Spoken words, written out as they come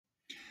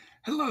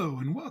Hello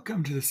and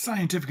welcome to the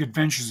Scientific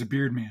Adventures of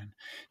Beardman.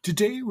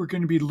 Today we're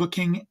going to be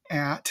looking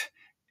at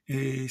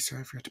sorry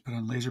I forgot to put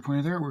on laser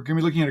pointer there. We're going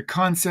to be looking at a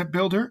concept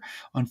builder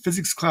on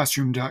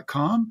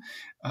physicsclassroom.com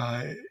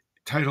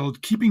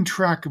titled Keeping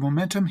Track of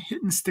Momentum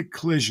Hit and Stick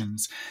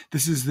Collisions.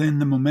 This is then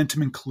the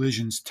momentum and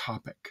collisions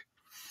topic.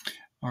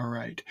 All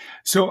right,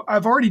 so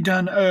I've already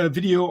done a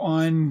video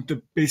on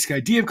the basic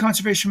idea of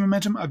conservation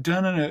momentum. I've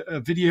done a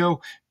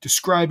video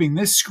describing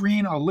this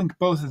screen. I'll link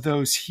both of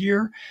those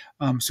here,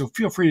 so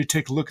feel free to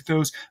take a look at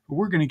those. But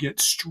we're going to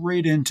get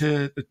straight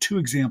into the two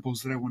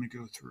examples that I want to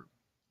go through.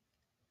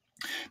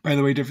 By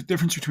the way, the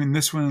difference between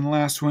this one and the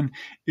last one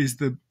is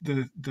the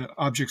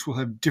objects will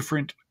have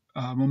different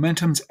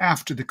momentums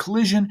after the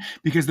collision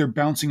because they're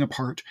bouncing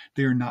apart.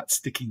 They are not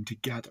sticking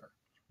together.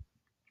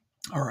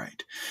 All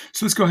right,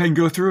 so let's go ahead and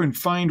go through and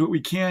find what we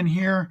can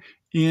here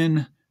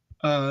in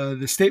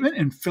the statement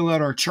and fill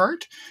out our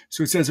chart.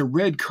 So it says a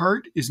red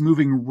cart is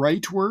moving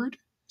rightward.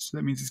 So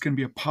that means it's going to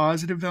be a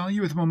positive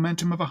value with a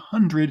momentum of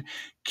 100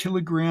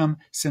 kilogram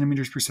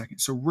centimeters per second.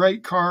 So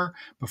right car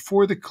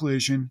before the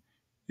collision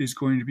is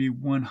going to be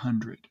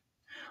 100.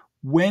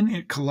 When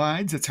it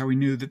collides, that's how we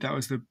knew that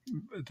was the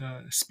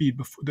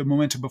speed, the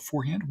momentum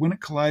beforehand. When it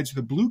collides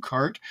with a blue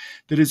cart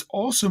that is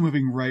also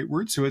moving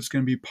rightward, so it's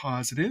going to be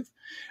positive.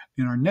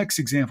 In our next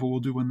example,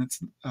 we'll do one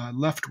that's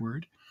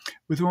leftward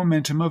with a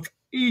momentum of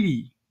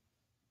 80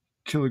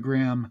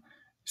 kilogram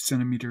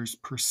centimeters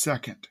per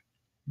second.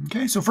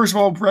 Okay, so first of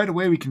all, right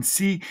away we can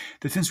see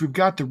that since we've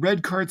got the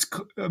red cart's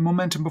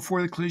momentum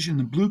before the collision,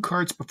 the blue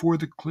cart's before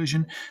the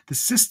collision, the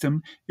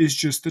system is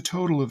just the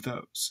total of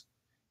those.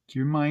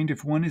 Keep in mind,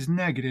 if one is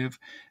negative,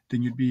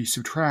 then you'd be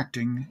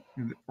subtracting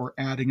or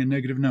adding a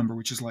negative number,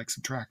 which is like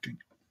subtracting.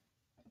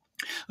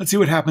 Let's see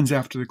what happens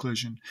after the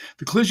collision.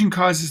 The collision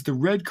causes the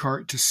red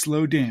cart to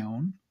slow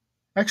down.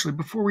 Actually,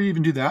 before we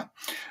even do that,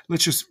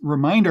 let's just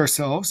remind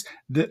ourselves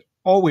that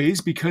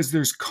always, because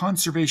there's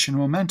conservation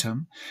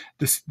momentum,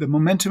 the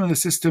momentum of the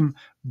system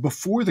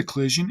before the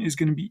collision is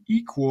going to be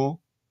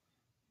equal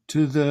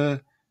to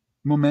the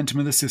momentum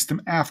of the system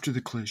after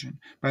the collision.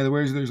 By the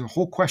way, there's a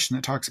whole question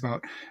that talks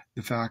about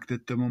the fact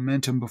that the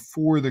momentum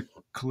before the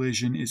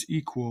collision is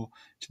equal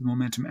to the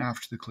momentum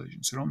after the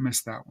collision. So don't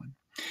miss that one.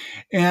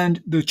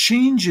 And the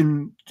change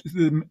in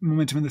the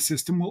momentum of the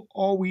system will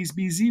always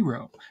be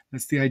zero.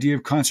 That's the idea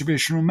of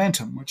conservation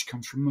momentum, which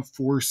comes from a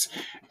force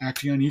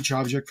acting on each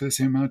object for the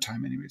same amount of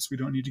time. Anyways, we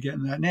don't need to get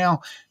into that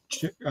now.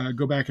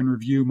 Go back and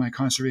review my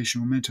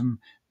conservation momentum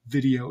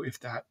video if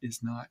that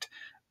is not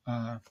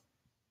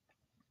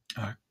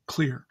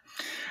clear.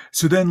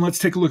 So then let's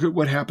take a look at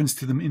what happens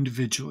to them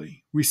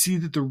individually. We see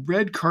that the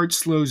red cart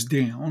slows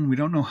down, we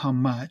don't know how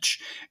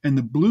much, and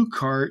the blue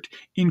cart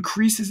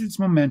increases its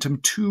momentum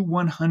to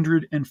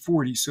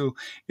 140. So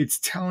it's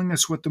telling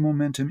us what the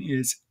momentum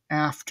is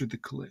after the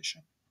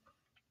collision.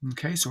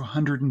 Okay, so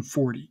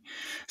 140.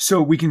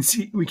 So we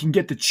can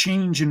get the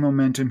change in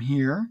momentum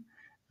here.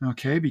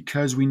 Okay,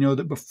 because we know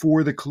that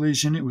before the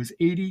collision it was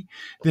 80,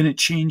 then it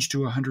changed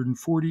to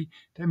 140.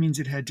 That means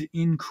it had to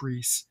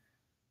increase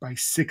by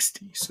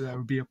 60, so that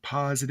would be a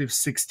positive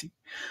 60.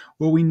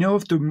 Well, we know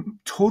if the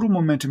total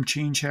momentum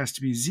change has to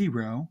be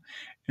zero,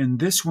 and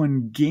this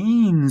one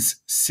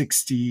gains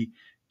 60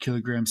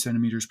 kilogram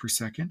centimeters per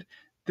second,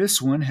 this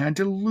one had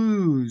to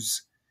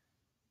lose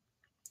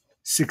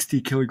 60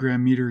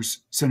 kilogram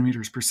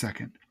centimeters per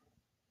second.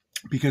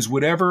 Because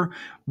whatever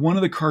one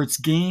of the carts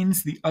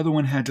gains, the other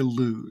one had to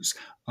lose.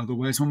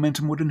 Otherwise,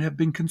 momentum wouldn't have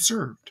been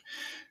conserved.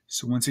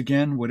 So once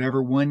again,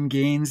 whatever one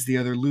gains, the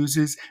other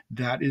loses.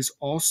 That is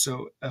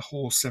also a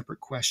whole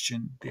separate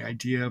question. The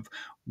idea of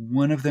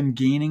one of them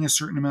gaining a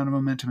certain amount of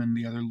momentum and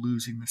the other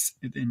losing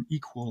an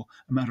equal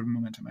amount of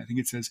momentum. I think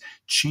it says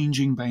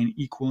changing by an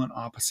equal and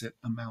opposite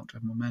amount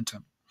of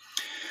momentum.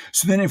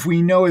 So then if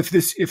we know if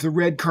the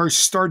red car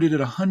started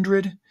at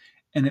 100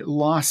 and it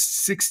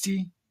lost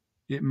 60,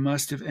 it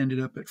must have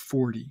ended up at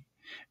 40.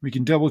 We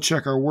can double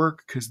check our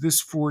work because this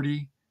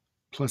 40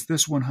 plus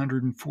this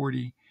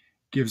 140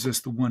 gives us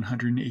the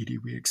 180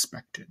 we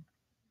expected.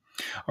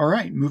 All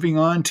right, moving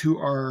on to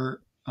our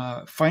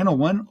final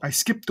one. I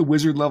skipped the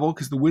wizard level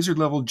because the wizard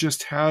level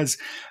just has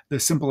the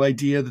simple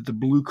idea that the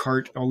blue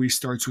cart always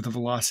starts with a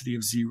velocity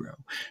of 0.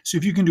 So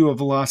if you can do a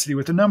velocity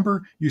with a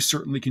number, you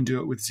certainly can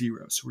do it with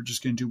 0. So we're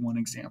just going to do one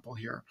example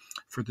here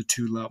for the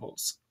two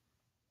levels.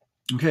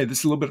 Okay, this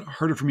is a little bit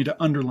harder for me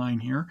to underline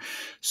here.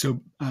 So,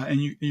 and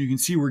you can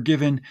see we're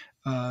given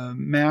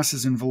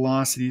masses and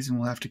velocities, and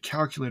we'll have to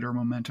calculate our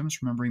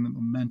momentums, remembering that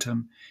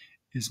momentum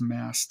is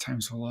mass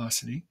times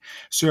velocity.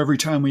 So every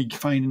time we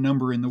find a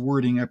number in the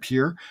wording up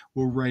here,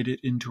 we'll write it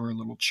into our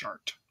little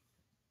chart.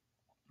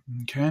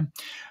 Okay,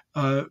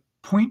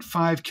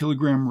 0.5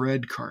 kilogram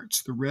red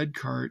carts. The red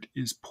cart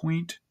is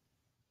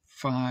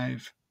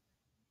 0.5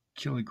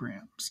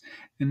 kilograms,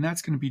 and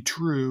that's going to be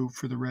true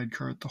for the red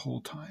cart the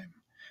whole time.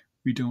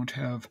 We don't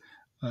have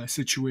a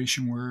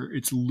situation where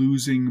it's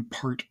losing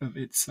part of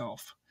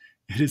itself.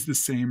 It is the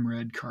same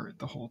red cart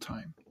the whole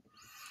time.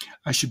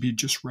 I should be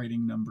just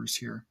writing numbers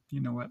here.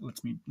 You know what?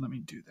 Let me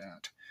do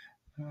that.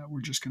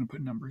 We're just going to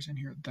put numbers in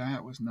here.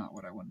 That was not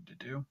what I wanted to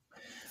do.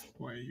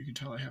 Boy, you can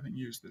tell I haven't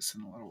used this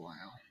in a little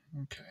while.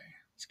 Okay,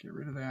 let's get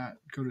rid of that.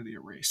 Go to the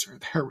eraser.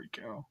 There we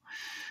go.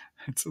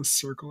 It's a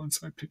circle, and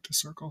so I picked a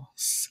circle.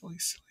 Silly,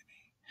 silly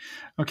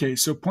me. Okay,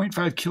 so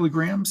 0.5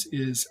 kilograms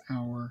is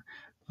our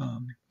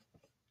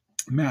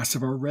mass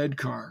of our red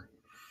car.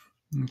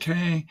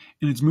 Okay,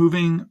 and it's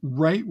moving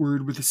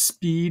rightward with a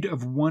speed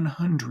of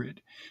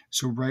 100.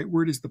 So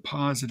rightward is the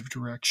positive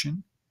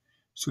direction.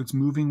 So it's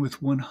moving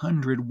with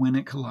 100 when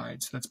it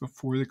collides. That's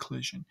before the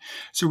collision.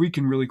 So we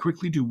can really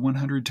quickly do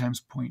 100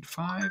 times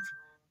 0.5.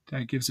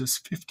 That gives us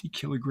 50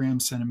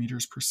 kilograms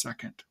centimeters per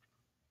second.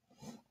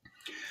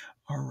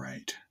 All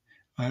right.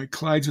 It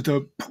collides with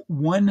a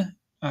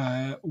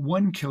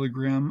 1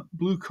 kilogram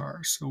blue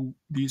car. So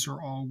these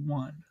are all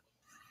 1.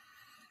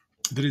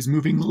 That is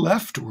moving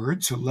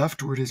leftward. So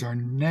leftward is our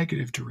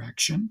negative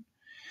direction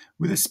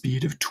with a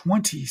speed of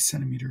 20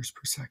 centimeters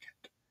per second.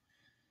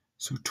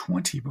 So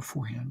 20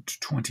 beforehand,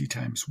 20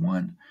 times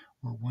 1,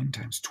 or 1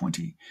 times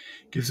 20,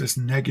 gives us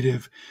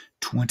negative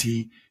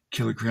 20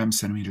 kilograms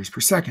centimeters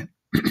per second.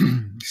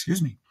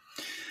 Excuse me.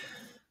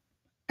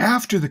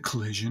 After the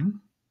collision,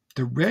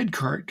 the red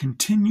cart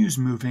continues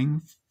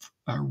moving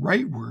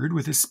rightward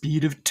with a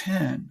speed of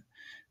 10.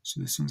 So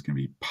this one's going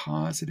to be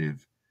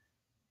positive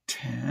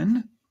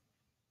 10.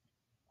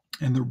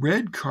 And the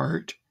red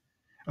cart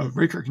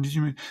continues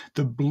moving.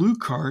 The blue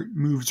cart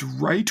moves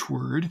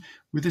rightward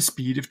with a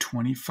speed of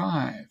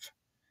 25.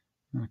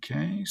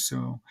 Okay,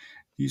 so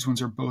these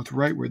ones are both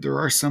rightward. There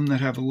are some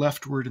that have a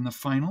leftward in the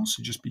final,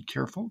 so just be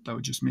careful. That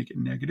would just make it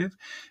negative,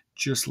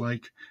 just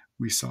like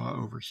we saw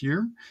over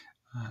here,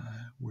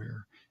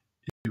 where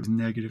it was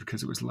negative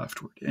because it was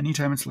leftward.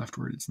 Anytime it's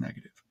leftward, it's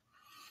negative.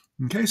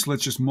 Okay, so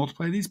let's just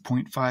multiply these.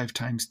 0.5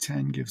 times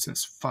 10 gives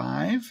us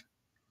 5.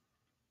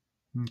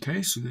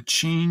 Okay, so the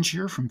change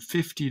here from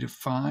 50 to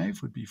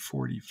 5 would be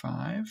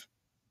 45.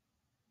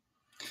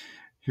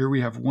 Here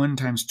we have 1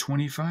 times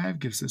 25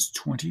 gives us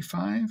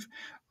 25.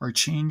 Our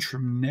change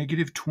from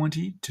negative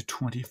 20 to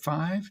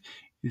 25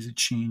 is a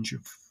change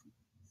of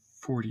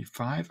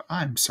 45.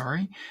 I'm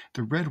sorry,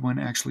 the red one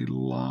actually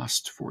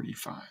lost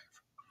 45,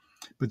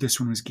 but this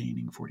one was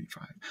gaining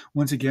 45.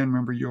 Once again,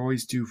 remember, you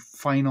always do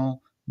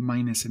final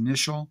minus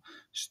initial,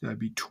 so that would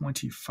be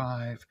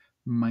 25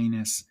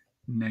 minus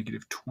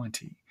negative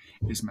 20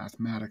 is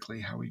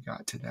mathematically how we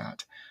got to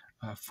that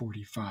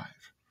 45.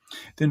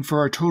 Then for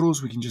our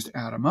totals, we can just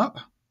add them up.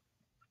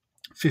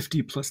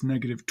 50 plus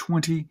negative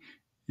 20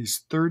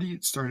 is 30.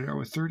 It started out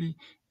with 30.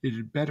 It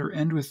had better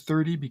end with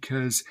 30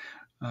 because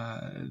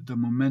the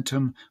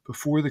momentum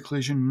before the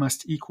collision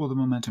must equal the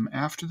momentum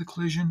after the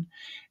collision.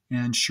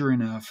 And sure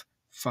enough,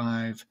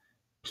 5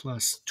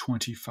 plus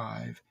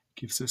 25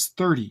 gives us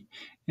 30.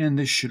 And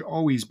this should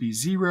always be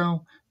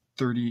 0.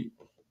 30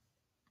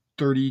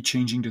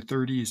 changing to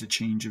 30 is a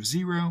change of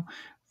 0.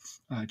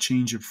 A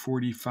change of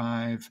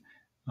 45,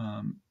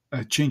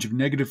 a change of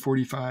negative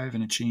 45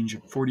 and a change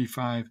of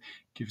 45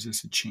 gives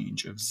us a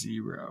change of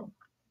 0,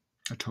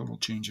 a total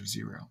change of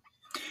 0.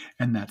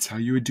 And that's how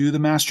you would do the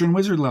Master and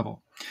Wizard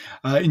level.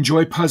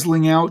 Enjoy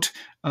puzzling out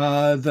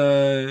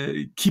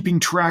the keeping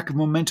track of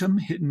momentum,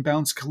 hit and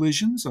bounce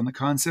collisions on the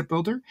concept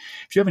builder.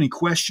 If you have any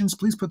questions,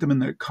 please put them in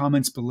the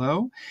comments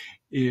below.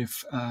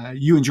 If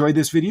you enjoyed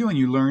this video and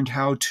you learned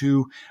how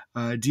to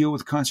deal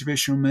with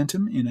conservation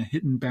momentum in a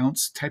hit and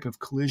bounce type of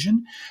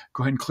collision,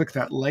 go ahead and click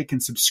that like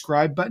and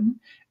subscribe button,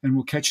 and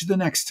we'll catch you the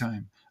next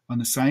time on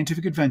the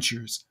scientific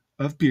adventures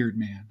of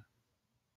Beardman.